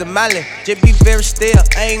 calories a mile. Just be very still,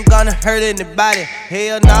 I ain't gonna hurt anybody.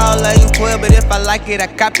 Hell no, I ain't 12, but if I like it, I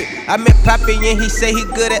copy. I met Poppy and he say he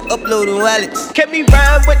good at uploading wallets. Kept me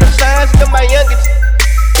rhyme with them signs, them my youngest.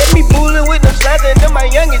 Kept me fooling with them signs and them my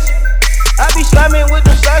youngest. I be slamming with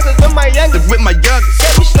them slackers, them my youngest. With my youngest.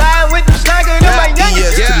 Get me sliding with them slackers, them my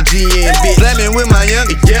youngest. To the GN, bitch. Slamming with my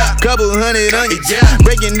youngest. Couple hundred onions.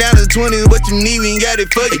 Breaking down to 20, what you need, we ain't got it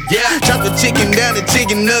for you. Chop the chicken down to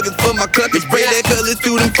chicken nuggets for my cluckers. Spray that color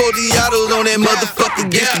through them 40 autos on that motherfucker.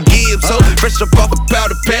 Against the Gibbs, so fresh up off a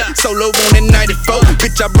powder pack. Solo on that 94.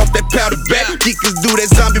 Bitch, I brought that powder back. Geekers do that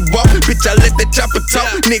zombie walk. Bitch, I let that chopper talk.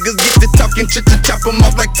 Niggas get to talking, chop them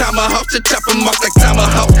off like tomahawk. Chop them off like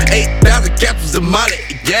tomahawk. 8,000 capsules of Molly.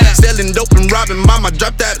 Selling dope and robbing mama.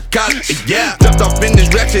 Dropped out of college. Jumped off in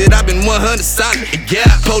this ratchet. I've been 100 solid.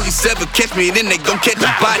 Police ever catch me, then they gon' catch a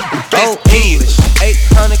body. Oh, English.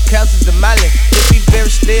 800 capsules of Molly. It be very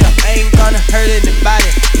still. I ain't gonna hurt anybody.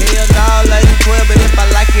 Hell no, I ain't 12, but if I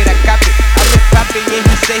like it, I copy. I'm a copy, and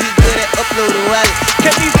he say he good at uploading wallets.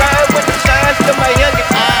 Can't be riding with the signs to my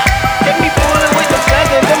youngest. Can't be fooling with the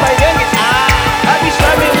slackers to my youngest. I be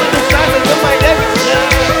slamming with the slackers to my youngest.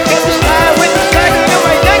 Can't be sliding with the slackers to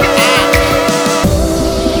my youngest.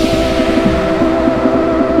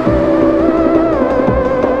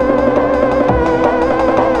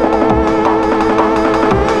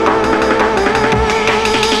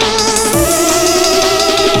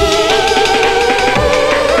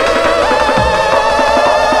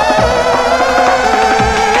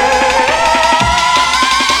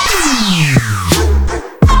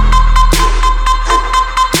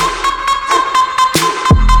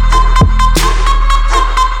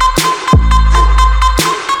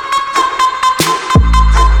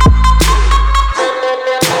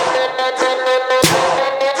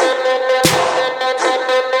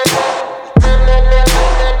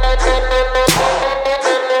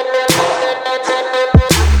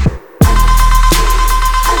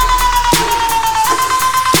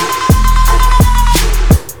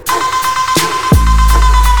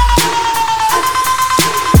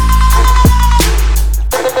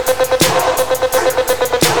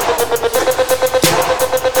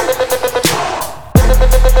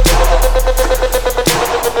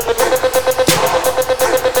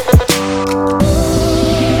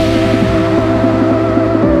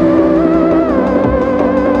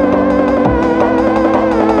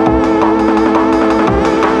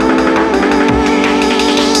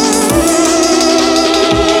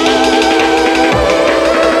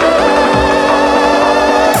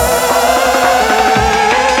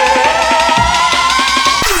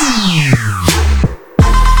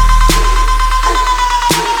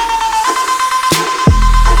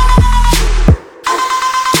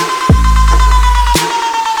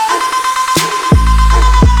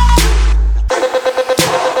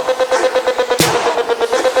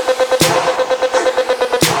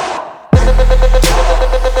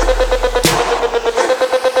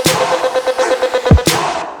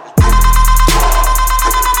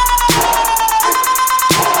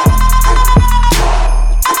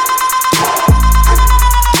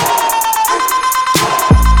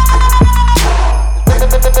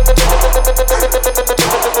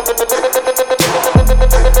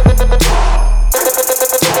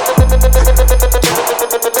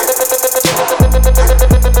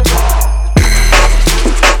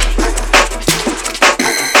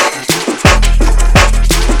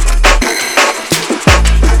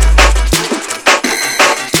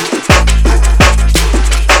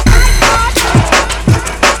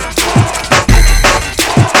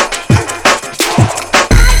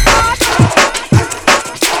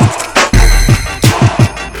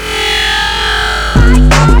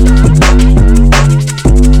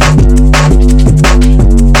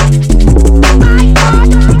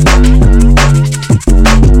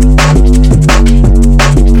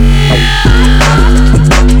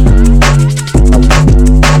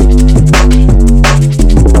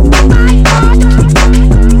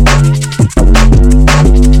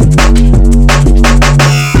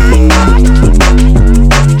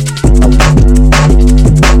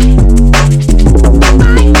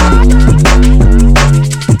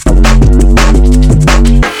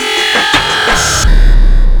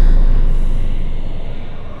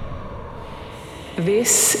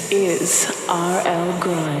 This is RL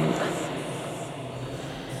Grime.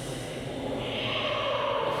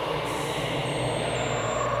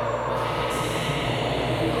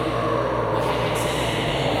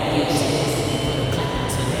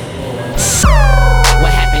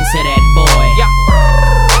 What happened to that boy?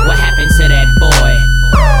 What happened to that boy?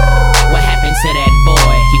 What happened to that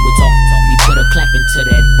boy? He would talk, we put a clap into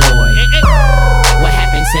that boy. What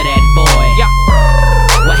happened to that boy?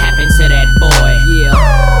 What happened to that boy? Yeah.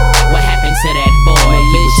 What happened to that boy?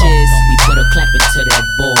 Malicious.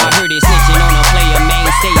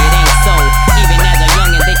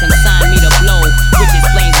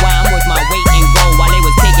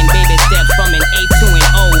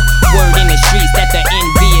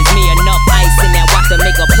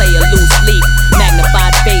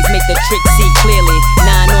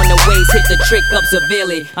 trick up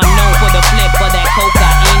severely. I'm known for the flip of that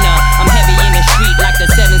cocaina. I'm heavy in the street like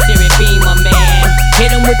the 7 Series Beamer, man.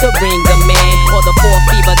 Hit him with the ringer, man, or the 4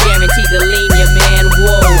 fever, guaranteed to lean ya, man.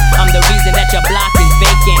 Whoa, I'm the reason that your block is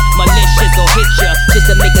vacant. Malicious or hit ya,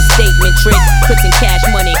 just to make a statement. Trick, putting cash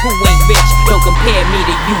money, who ain't rich? Don't compare me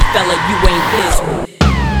to you, fella, you ain't this.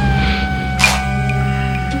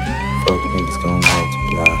 Fuck niggas gon'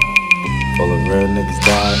 multiply. Full of real niggas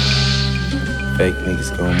die. Fake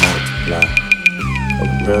niggas gon' multiply. Full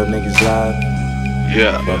of real niggas live.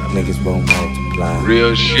 Yeah. Fuck niggas won't multiply.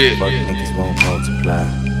 Real shit. Fuck niggas won't multiply.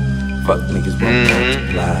 Fuck niggas won't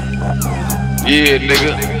multiply. Yeah,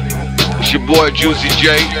 nigga. It's your boy Juicy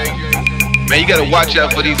J. Man, you gotta watch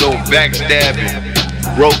out for these old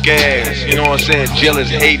backstabbing, broke ass, you know what I'm saying, jealous,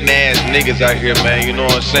 hating ass niggas out here, man, you know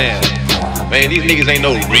what I'm saying. Man, these niggas ain't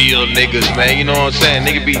no real niggas, man, you know what I'm saying?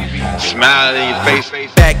 Nigga be smiling in your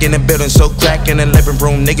face. Back in the building, so crack in the living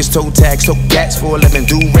room. Niggas toe tag, so cats for a living.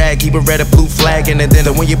 Do rag, keep a red or blue flag in the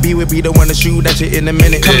dinner. When you be with me, the one to shoot at you in a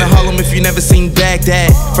minute. Come to Harlem if you never seen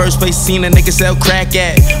Baghdad. First place seen a nigga sell crack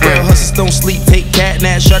at. Real hustlers don't sleep, take cat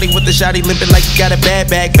nap. Shorty with the shotty limping like you got a bad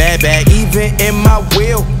bag, bad bag. Even in my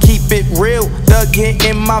will, keep it real. Dug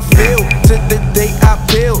in my field, to the day I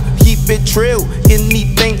peel. Keep it trill,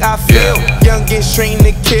 anything I feel. Youngins trained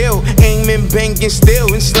to kill, aiming, banging,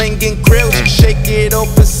 still, and slinging krills. Shake it off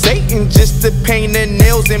for Satan just to paint her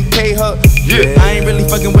nails and pay her. I ain't really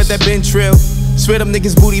fucking with that Ben Trill. Swear them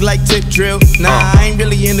niggas booty like tip drill. Nah, I ain't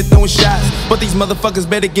really into throwing shots, but these motherfuckers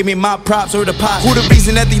better give me my props or the pot. Who the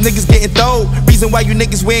reason that these niggas getting throwed? Reason why you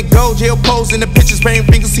niggas wearing gold? Jail pose in the pictures, spraying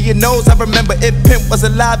fingers to your nose. I remember if Pimp was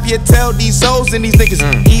alive, you'd tell these hoes and these niggas.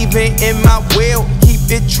 Even in my will, keep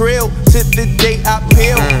it trill to the day I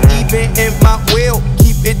peel. Even in my will,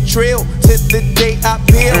 keep it trill to the day I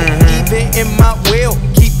peel. Even in my will,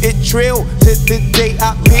 keep it trill to the day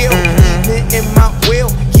I peel. Even in my will,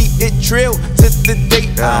 keep it trill to the day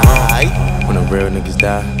I. When the real niggas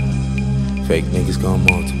die, fake niggas gon'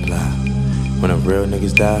 multiply. When the real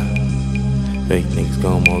niggas die, fake niggas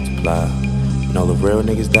gon' multiply. When all the real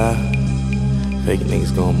niggas die, fake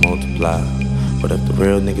niggas gon' multiply. But if the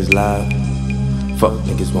real niggas live, fuck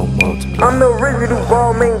niggas won't multiply. I'm the original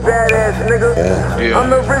ball main badass nigga. I'm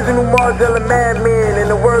the original Margella madman. In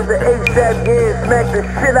the words of ASAP Yen, smack the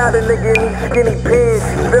shit out of nigga in these skinny pants.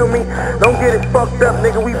 You feel me? Don't get it fucked up,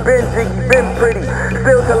 nigga. We been jiggy, been pretty.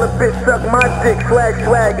 Still tell a bitch suck my dick, swag,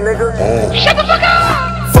 nigga. Shut the fuck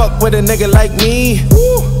up! Fuck with a nigga like me.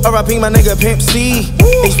 R.I.P. my nigga Pimp C.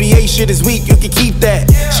 HBA shit is weak, you can keep that.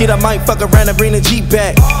 Shit, I might fuck around and bring the Jeep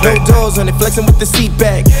back. No doors on it, flexing with the seat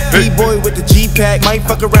back. B-boy with the G-pack, might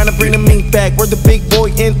fuck around and bring the mink back. We're the big boy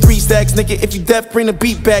in 3 stacks, nigga. If you deaf, bring the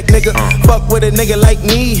beat back, nigga. Fuck with a nigga like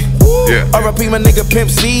me. R.I.P. my nigga Pimp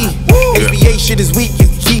C. HBA shit is weak, you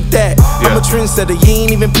can keep that. I'm a trendsetter, you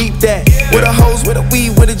ain't even peep that. With a hose, with a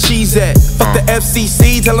weed, where the cheese at. Fuck the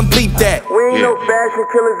FCC, tell them bleep that. We ain't no fashion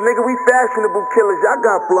killers, nigga. We fashionable killers. Y'all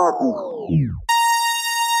got Flocko.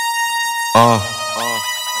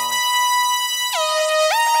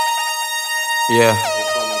 Yeah.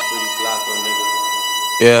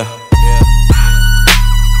 Yeah.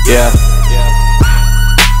 Yeah.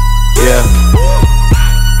 Yeah.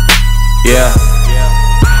 Yeah.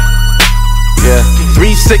 Yeah.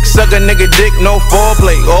 3-6 suck a nigga dick, no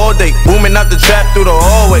foreplay. All day, booming out the trap through the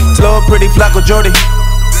hallway. Slow, pretty Flocko Jordy.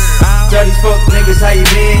 Tell these fuck niggas how you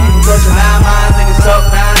been. You can close your 9 miles, niggas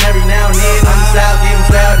talk down every now and then. On the south, getting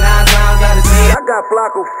swelled 9 times out of 10. I got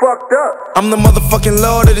Flocko fucked up. I'm the motherfucking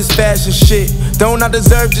lord of this fashion shit. Don't I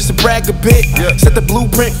deserve just to brag a bit? Set the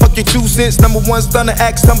blueprint, fuck your 2 cents. Number 1 stunner,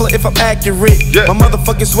 act stumbler if I'm accurate. My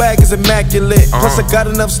motherfucking swag is immaculate. Plus I got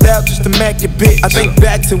enough style just to mac your bitch. I think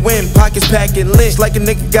back to when, pockets packing lit. Like a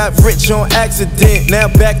nigga got rich on accident.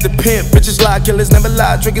 Now back to pimp, bitches lie, killers never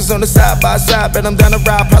lie. Drinkers on the side by side, bet I'm down to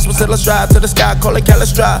ride. Prosper till I strive to the sky, call it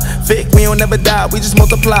Calistride. Fake, we don't never die, we just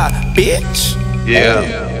multiply, bitch.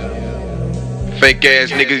 Fake ass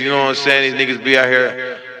niggas, you know what I'm saying? These niggas be out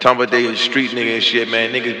here talking about they street nigga and shit,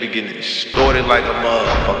 man. Niggas be getting extorted like a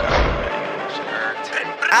motherfucker.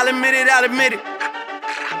 I'll admit it, I'll admit it.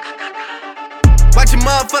 Watch your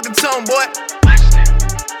motherfucking tone, boy.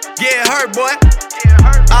 Yeah, it hurt, boy.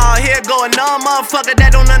 Oh, here going on, motherfucker that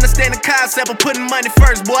don't understand the concept of putting money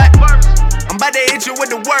first, boy. I'm about to hit you with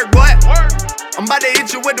the work, boy. I'm about to hit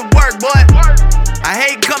you with the work, boy. I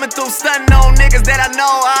hate coming through stunting on niggas that I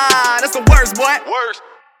know, that's the worst, boy.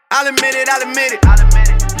 I'll admit it, I'll admit it.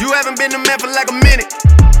 You haven't been the man for like a minute.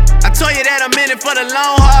 I told you that I'm in it for the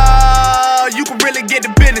long haul. You can really get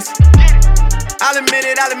the business. I'll admit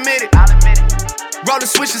it, I'll admit it. Rolling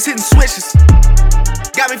switches, hitting switches.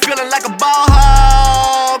 Got me feeling like a ball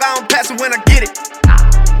hog. I don't pass it when I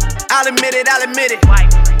I'll admit it, I'll admit it.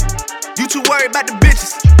 You too worried about the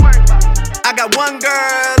bitches. I got one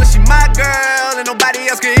girl, and she my girl, and nobody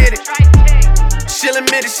else can hit it. She'll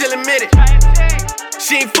admit it, she'll admit it.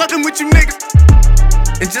 She ain't fucking with you niggas.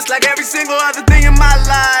 It's just like every single other thing in my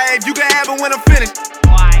life. You can have it when I'm finished.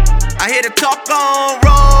 I hear the talk on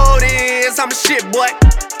road is I'm a shit boy.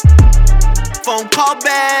 Phone call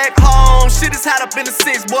back home, shit is hot up in the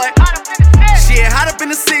 6, boy. Shit hot up in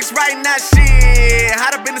the 6 right now, shit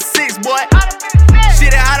hot up in the 6, boy.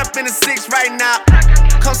 Shit hot up in the 6 right now.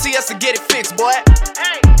 Come see us and get it fixed, boy.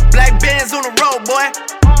 Black Benz on the road, boy.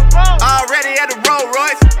 Already at the Rolls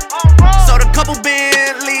Royce. Sold a couple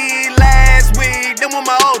Bentley last week, them were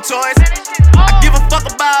my old toys. I give a fuck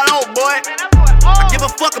about old boy. I give a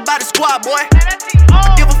fuck about the squad, boy.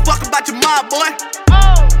 I give a fuck about your mob, boy.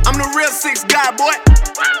 I'm the real 6 guy, boy.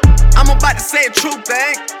 I'm about to say a true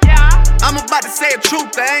thing. I'm about to say a true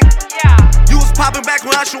thing. You was popping back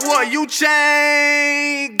when Usher wore you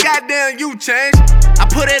changed. Goddamn, you changed. I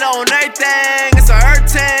put it on everything. It's a hurt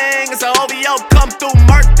thing. It's a OVO come through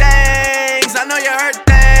murk things. I know you hurt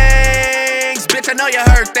things. Bitch, I know you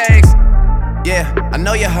hurt things. Yeah, I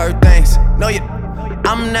know you hurt things. Know you.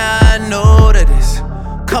 I'm not new to this.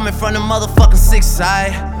 Coming from the motherfucking 6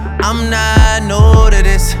 side. I'm not new to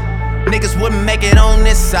this. Niggas wouldn't make it on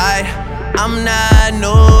this side. I'm not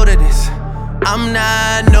new to this. I'm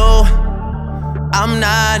not new. I'm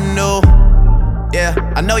not new. Yeah,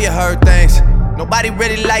 I know you heard things. Nobody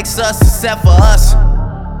really likes us except for us.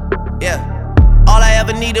 Yeah, all I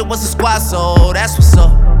ever needed was a squad, so that's what's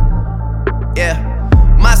up. Yeah,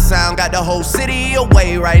 my sound got the whole city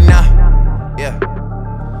away right now. Yeah,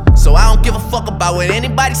 so I don't give a fuck about what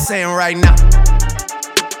anybody's saying right now.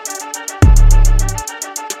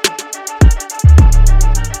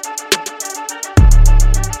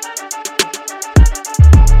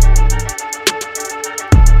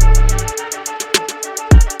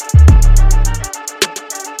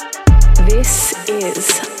 This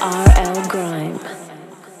is RL Grime.